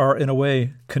pets are, in a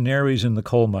way, canaries in the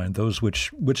coal mine, those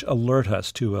which alert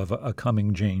us to of a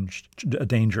coming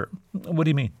danger. What do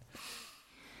you mean?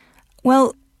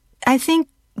 Well, I think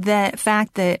the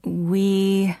fact that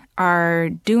we are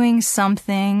doing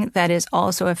something that is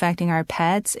also affecting our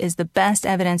pets is the best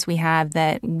evidence we have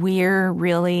that we're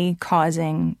really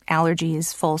causing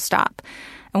allergies, full stop.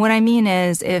 And what I mean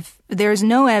is, if there's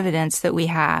no evidence that we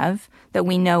have, that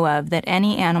we know of, that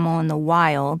any animal in the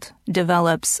wild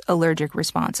develops allergic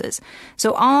responses.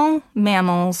 So all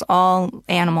mammals, all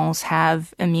animals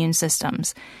have immune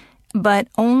systems, but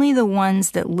only the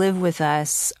ones that live with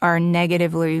us are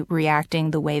negatively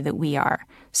reacting the way that we are.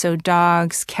 So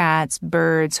dogs, cats,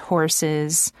 birds,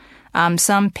 horses,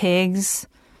 some pigs,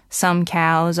 some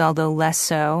cows, although less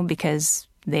so because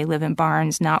they live in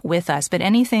barns, not with us. But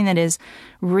anything that is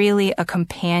really a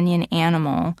companion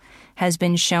animal has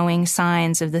been showing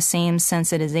signs of the same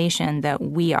sensitization that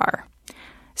we are.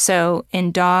 So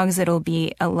in dogs, it'll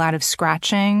be a lot of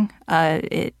scratching,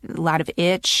 a lot of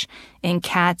itch. In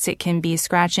cats, it can be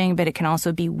scratching, but it can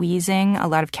also be wheezing. A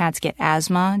lot of cats get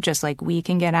asthma, just like we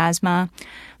can get asthma.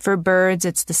 For birds,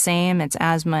 it's the same. It's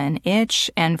asthma and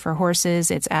itch. And for horses,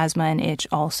 it's asthma and itch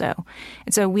also.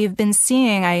 And so we've been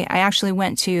seeing, I actually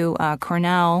went to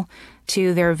Cornell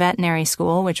to their veterinary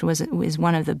school, which is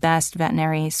one of the best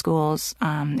veterinary schools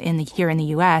here in the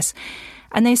U.S.,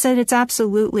 and they said it's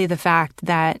absolutely the fact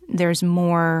that there's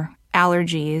more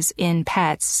allergies in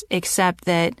pets, except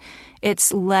that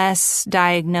it's less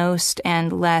diagnosed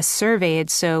and less surveyed,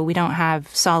 so we don't have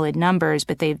solid numbers,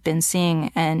 but they've been seeing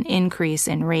an increase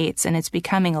in rates, and it's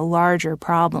becoming a larger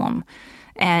problem.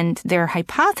 And their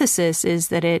hypothesis is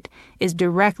that it is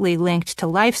directly linked to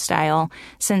lifestyle,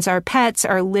 since our pets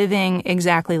are living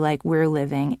exactly like we're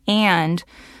living, and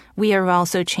we have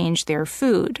also changed their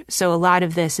food. So a lot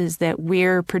of this is that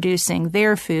we're producing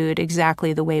their food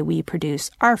exactly the way we produce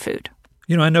our food.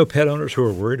 You know, I know pet owners who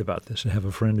are worried about this. I have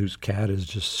a friend whose cat is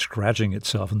just scratching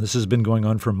itself, and this has been going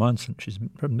on for months,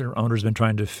 and their owner's been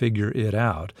trying to figure it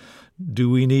out. Do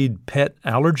we need pet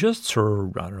allergists,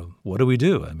 or I don't know, what do we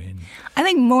do? I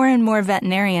think more and more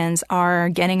veterinarians are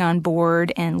getting on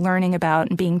board and learning about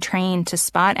and being trained to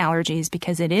spot allergies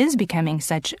because it is becoming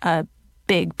such a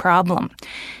big problem.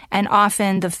 And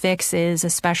often the fix is a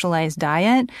specialized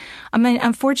diet.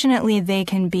 Unfortunately, they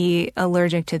can be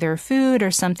allergic to their food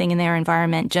or something in their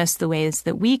environment just the ways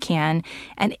that we can.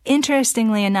 And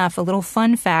interestingly enough, a little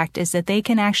fun fact is that they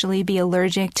can actually be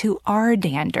allergic to our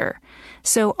dander.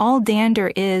 So all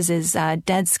dander is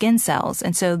dead skin cells.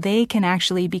 And so they can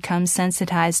actually become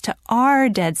sensitized to our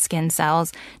dead skin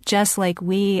cells, just like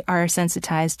we are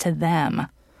sensitized to them.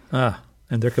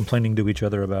 And they're complaining to each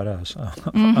other about us.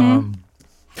 Mm-hmm.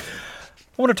 I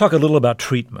want to talk a little about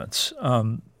treatments.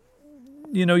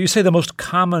 You say the most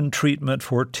common treatment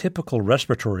for typical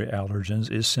respiratory allergens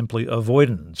is simply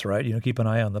avoidance, right? Keep an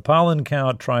eye on the pollen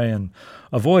count, try and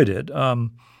avoid it.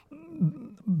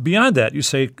 Beyond that, you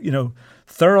say,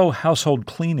 thorough household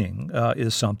cleaning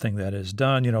is something that is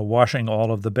done, washing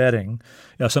all of the bedding,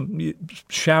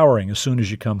 showering as soon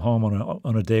as you come home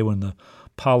on a day when the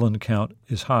pollen count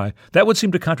is high. That would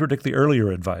seem to contradict the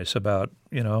earlier advice about,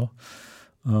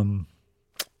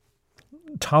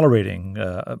 tolerating,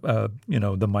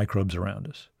 the microbes around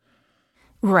us.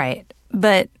 Right.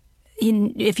 But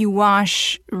if you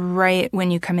wash right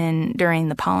when you come in during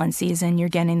the pollen season, you're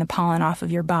getting the pollen off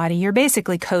of your body. You're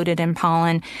basically coated in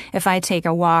pollen. If I take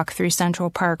a walk through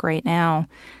Central Park right now,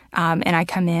 and I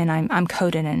come in, I'm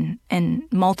coated in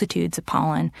multitudes of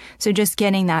pollen. So just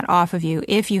getting that off of you,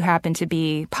 if you happen to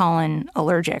be pollen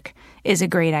allergic, is a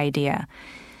great idea.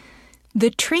 The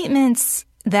treatments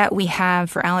that we have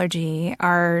for allergy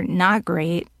are not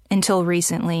great until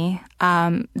recently.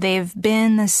 They've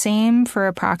been the same for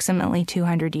approximately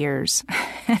 200 years.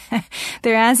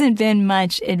 There hasn't been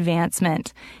much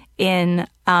advancement in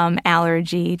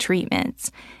allergy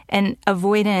treatments. And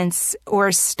avoidance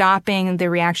or stopping the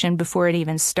reaction before it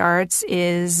even starts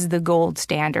is the gold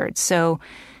standard.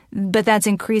 But that's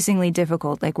increasingly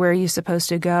difficult. Like, where are you supposed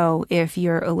to go if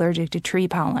you're allergic to tree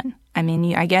pollen? I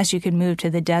mean, I guess you could move to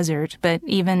the desert, but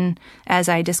even as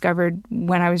I discovered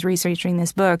when I was researching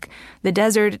this book, the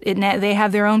desert, they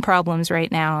have their own problems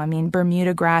right now. I mean,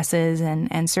 Bermuda grasses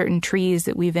and certain trees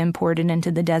that we've imported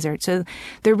into the desert. So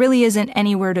there really isn't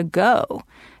anywhere to go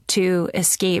to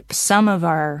escape some of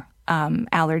our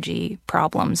allergy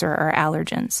problems or our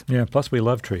allergens. Yeah, plus we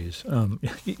love trees.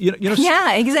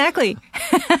 Yeah, exactly.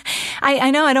 I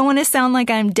know I don't want to sound like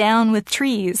I'm down with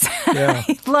trees. Yeah.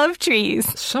 I love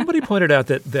trees. Somebody pointed out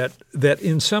that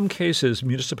in some cases,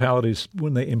 municipalities,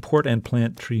 when they import and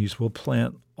plant trees, will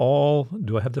plant all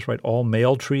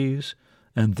male trees,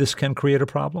 and this can create a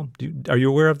problem. Are you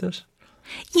aware of this?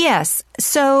 Yes.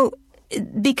 So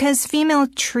because female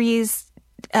trees,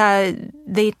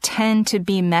 they tend to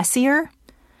be messier.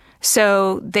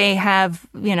 So they have,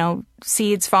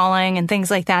 seeds falling and things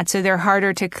like that. So they're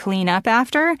harder to clean up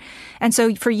after. And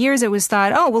so for years it was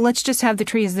thought, let's just have the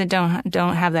trees that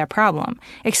don't have that problem,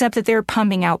 except that they're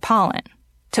pumping out pollen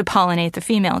to pollinate the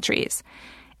female trees.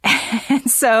 And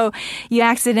so you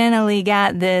accidentally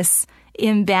got this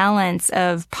imbalance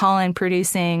of pollen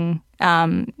producing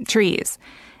trees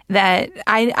that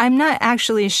I'm not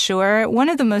actually sure. One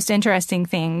of the most interesting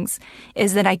things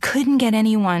is that I couldn't get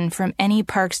anyone from any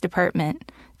parks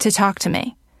department to talk to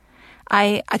me.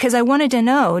 Because I wanted to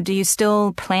know, do you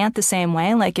still plant the same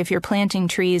way? Like, if you're planting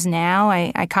trees now,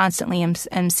 I constantly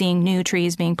am seeing new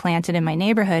trees being planted in my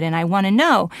neighborhood, and I want to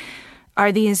know,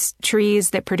 are these trees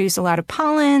that produce a lot of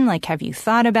pollen? Like, have you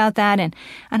thought about that? And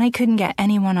I couldn't get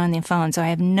anyone on the phone, so I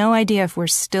have no idea if we're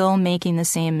still making the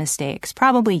same mistakes.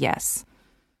 Probably yes.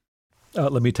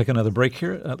 Let me take another break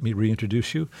here. Let me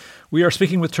reintroduce you. We are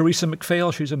speaking with Teresa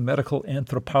McPhail. She's a medical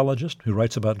anthropologist who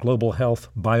writes about global health,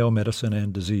 biomedicine,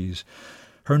 and disease.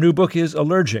 Her new book is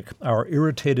Allergic, Our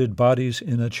Irritated Bodies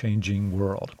in a Changing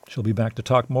World. She'll be back to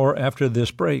talk more after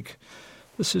this break.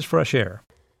 This is Fresh Air.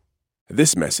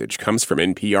 This message comes from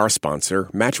NPR sponsor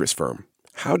Mattress Firm.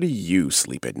 How do you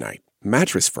sleep at night?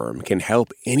 Mattress Firm can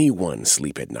help anyone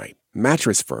sleep at night.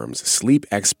 Mattress Firm's sleep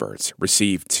experts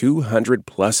receive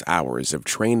 200-plus hours of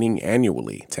training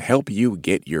annually to help you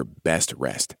get your best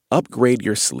rest. Upgrade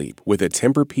your sleep with a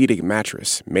Tempur-Pedic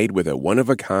mattress made with a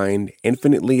one-of-a-kind,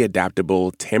 infinitely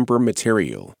adaptable Tempur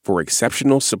material for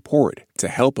exceptional support to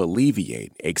help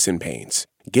alleviate aches and pains.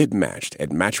 Get matched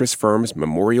at Mattress Firm's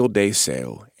Memorial Day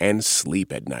sale and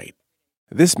sleep at night.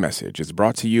 This message is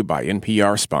brought to you by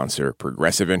NPR sponsor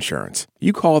Progressive Insurance.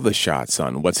 You call the shots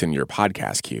on what's in your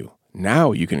podcast queue.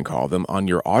 Now you can call them on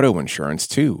your auto insurance,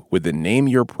 too, with the Name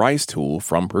Your Price tool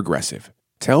from Progressive.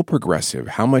 Tell Progressive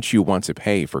how much you want to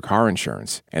pay for car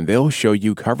insurance, and they'll show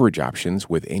you coverage options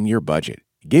within your budget.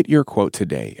 Get your quote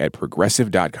today at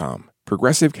Progressive.com.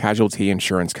 Progressive Casualty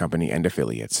Insurance Company and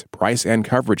Affiliates. Price and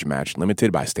coverage match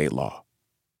limited by state law.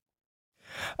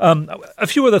 A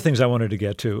few other things I wanted to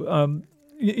get to.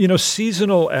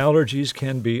 Seasonal allergies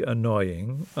can be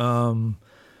annoying.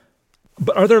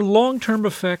 But are there long-term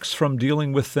effects from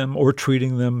dealing with them or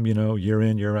treating them, year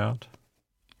in, year out?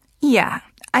 Yeah.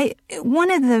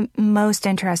 One of the most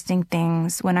interesting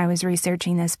things when I was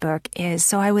researching this book is,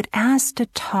 so I would ask to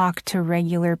talk to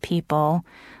regular people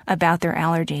about their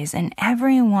allergies, and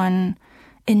everyone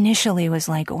initially was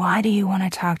like, why do you want to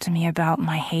talk to me about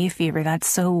my hay fever? That's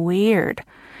so weird.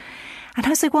 And I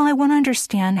was like, well, I want to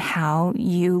understand how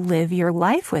you live your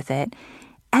life with it.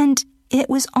 And it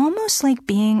was almost like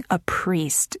being a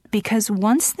priest, because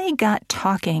once they got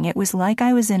talking, it was like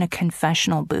I was in a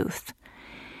confessional booth.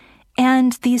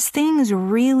 And these things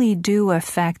really do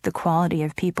affect the quality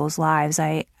of people's lives.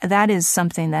 That is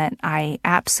something that I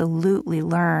absolutely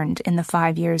learned in the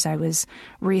 5 years I was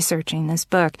researching this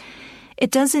book. It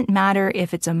doesn't matter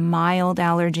if it's a mild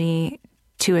allergy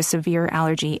to a severe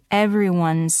allergy.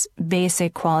 Everyone's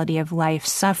basic quality of life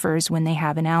suffers when they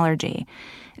have an allergy.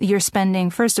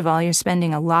 First of all, you're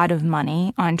spending a lot of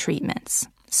money on treatments.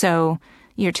 So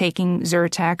you're taking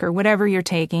Zyrtec or whatever you're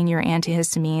taking, your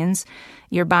antihistamines,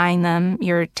 you're buying them,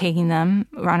 you're taking them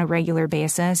on a regular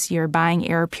basis, you're buying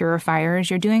air purifiers,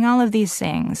 you're doing all of these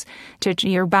things.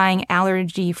 You're buying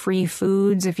allergy-free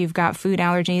foods if you've got food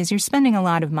allergies, you're spending a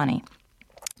lot of money.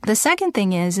 The second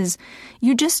thing is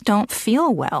you just don't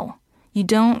feel well. You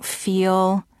don't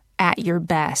feel at your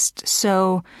best.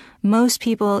 So most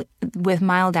people with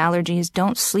mild allergies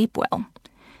don't sleep well.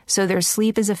 So their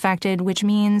sleep is affected, which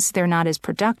means they're not as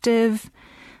productive.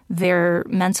 Their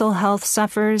mental health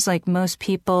suffers. Like most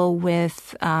people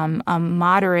with a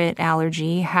moderate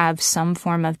allergy have some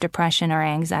form of depression or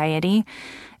anxiety.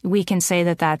 We can say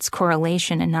that that's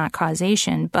correlation and not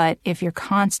causation. But if you're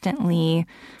constantly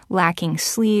lacking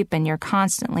sleep and you're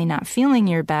constantly not feeling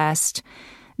your best,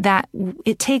 that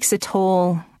it takes a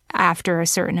toll after a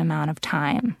certain amount of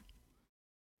time.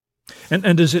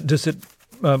 And does it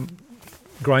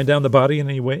grind down the body in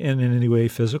any way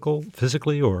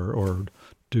physically or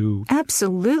do?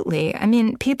 Absolutely. I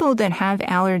mean, people that have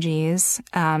allergies,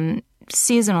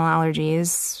 seasonal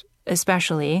allergies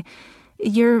especially,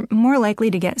 you're more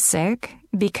likely to get sick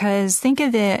because think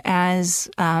of it as,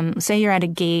 say you're at a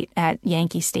gate at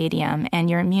Yankee Stadium and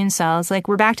your immune cells, like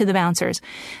we're back to the bouncers.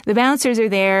 The bouncers are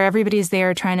there. Everybody's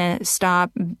there trying to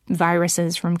stop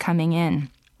viruses from coming in.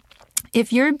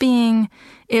 If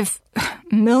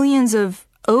millions of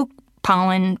oak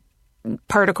pollen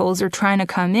particles are trying to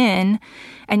come in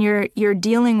and you're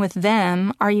dealing with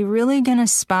them, are you really going to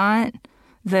spot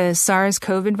the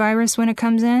SARS-CoV virus when it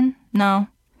comes in? No.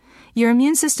 Your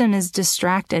immune system is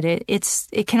distracted.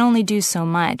 It can only do so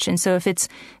much. And so if it's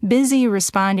busy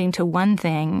responding to one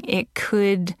thing, it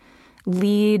could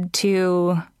lead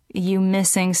to you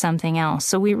missing something else.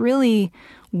 So we really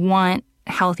want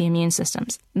healthy immune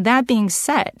systems. That being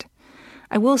said,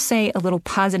 I will say a little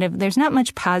positive. There's not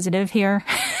much positive here.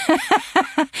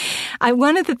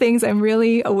 One of the things I'm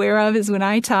really aware of is when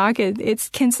I talk, it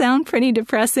can sound pretty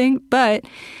depressing, but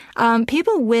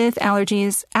people with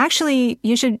allergies, actually,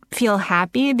 you should feel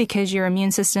happy because your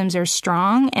immune systems are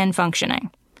strong and functioning.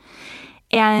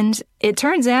 And it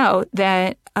turns out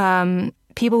that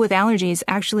people with allergies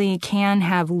actually can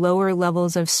have lower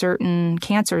levels of certain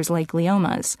cancers like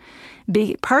gliomas,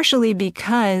 partially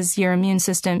because your immune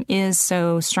system is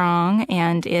so strong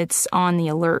and it's on the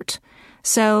alert.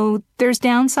 So there's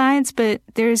downsides, but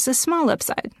there's a small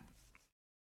upside.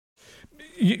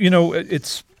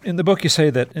 It's in the book you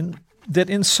say that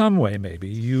in some way maybe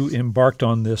you embarked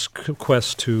on this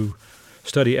quest to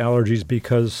study allergies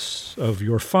because of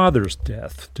your father's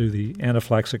death to the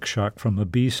anaphylactic shock from a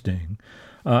bee sting.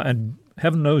 And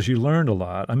heaven knows you learned a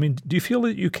lot. I mean, do you feel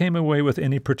that you came away with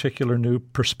any particular new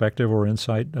perspective or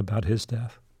insight about his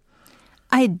death?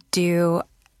 I do.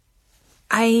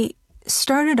 I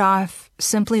started off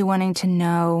simply wanting to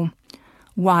know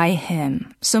why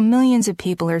him. So millions of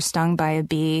people are stung by a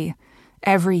bee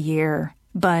every year,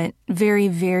 but very,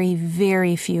 very,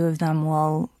 very few of them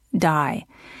will die.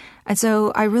 And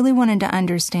so I really wanted to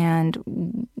understand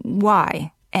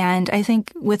why. And I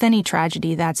think with any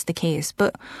tragedy, that's the case.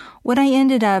 But what I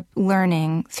ended up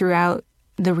learning throughout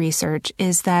the research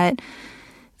is that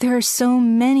there are so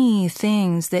many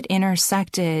things that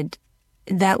intersected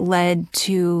that led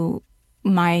to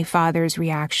my father's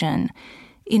reaction.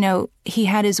 He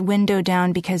had his window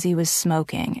down because he was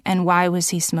smoking. And why was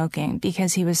he smoking?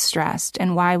 Because he was stressed.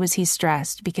 And why was he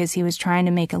stressed? Because he was trying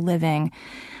to make a living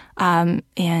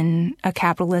in a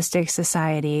capitalistic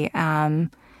society.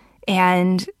 And,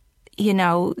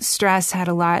 stress had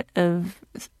a lot of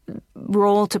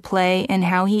role to play in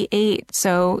how he ate.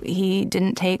 So he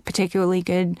didn't take particularly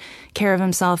good care of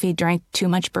himself. He drank too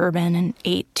much bourbon and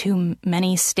ate too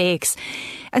many steaks.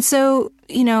 And so,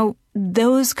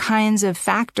 those kinds of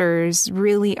factors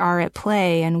really are at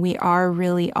play, and we are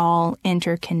really all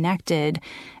interconnected.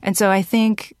 And so I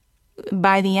think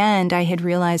by the end, I had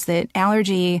realized that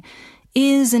allergy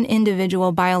is an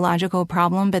individual biological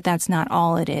problem, but that's not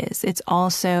all it is. It's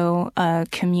also a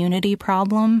community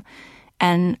problem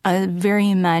and a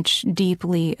very much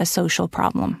deeply a social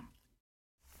problem.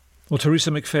 Well, Teresa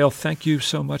McPhail, thank you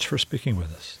so much for speaking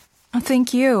with us. Oh,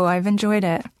 thank you. I've enjoyed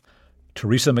it.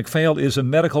 Teresa McPhail is a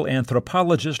medical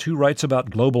anthropologist who writes about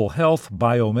global health,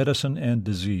 biomedicine, and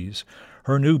disease.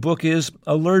 Her new book is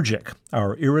Allergic: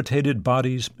 Our Irritated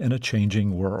Bodies in a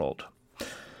Changing World.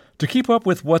 To keep up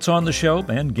with what's on the show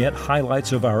and get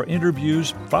highlights of our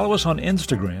interviews, follow us on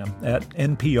Instagram at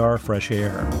NPR Fresh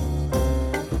Air.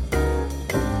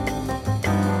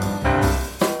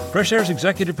 Fresh Air's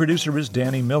executive producer is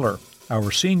Danny Miller.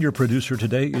 Our senior producer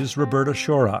today is Roberta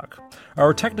Shorak.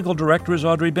 Our technical director is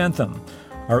Audrey Bentham.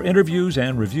 Our interviews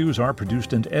and reviews are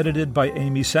produced and edited by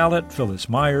Amy Sallet, Phyllis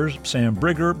Myers, Sam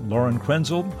Brigger, Lauren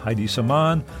Krenzel, Heidi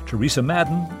Saman, Teresa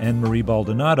Madden, Anne-Marie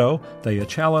Baldonado, Thea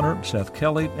Challoner, Seth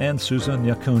Kelly, and Susan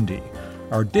Nyakundi.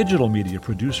 Our digital media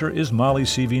producer is Molly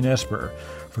Seavey-Nesper.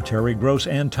 For Terry Gross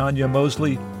and Tanya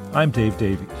Mosley, I'm Dave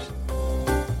Davies.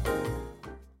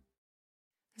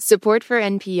 Support for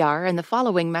NPR and the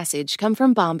following message come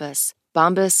from Bombas.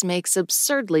 Bombas makes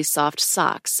absurdly soft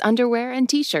socks, underwear, and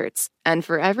T-shirts. And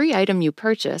for every item you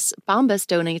purchase, Bombas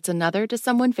donates another to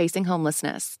someone facing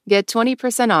homelessness. Get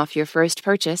 20% off your first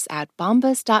purchase at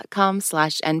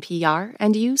bombas.com/NPR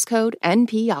and use code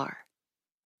NPR.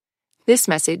 This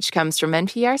message comes from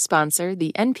NPR sponsor,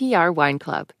 the NPR Wine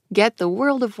Club. Get the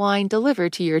world of wine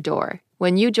delivered to your door.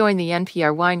 When you join the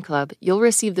NPR Wine Club, you'll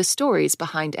receive the stories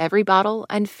behind every bottle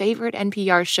and favorite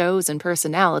NPR shows and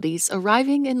personalities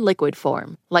arriving in liquid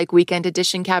form, like Weekend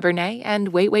Edition Cabernet and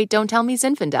Wait, Don't Tell Me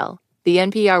Zinfandel. The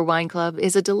NPR Wine Club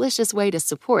is a delicious way to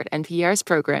support NPR's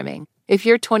programming. If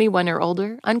you're 21 or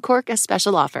older, uncork a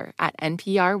special offer at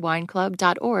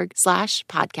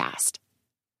nprwineclub.org/podcast.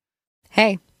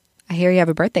 Hey, I hear you have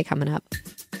a birthday coming up.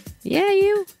 Yeah,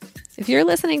 you. If you're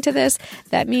listening to this,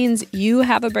 that means you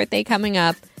have a birthday coming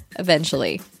up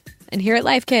eventually. And here at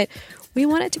Life Kit, we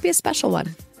want it to be a special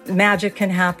one. Magic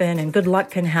can happen and good luck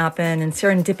can happen and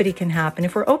serendipity can happen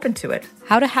if we're open to it.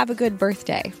 How to have a good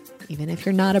birthday, even if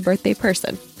you're not a birthday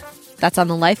person. That's on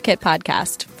the Life Kit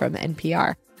podcast from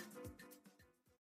NPR.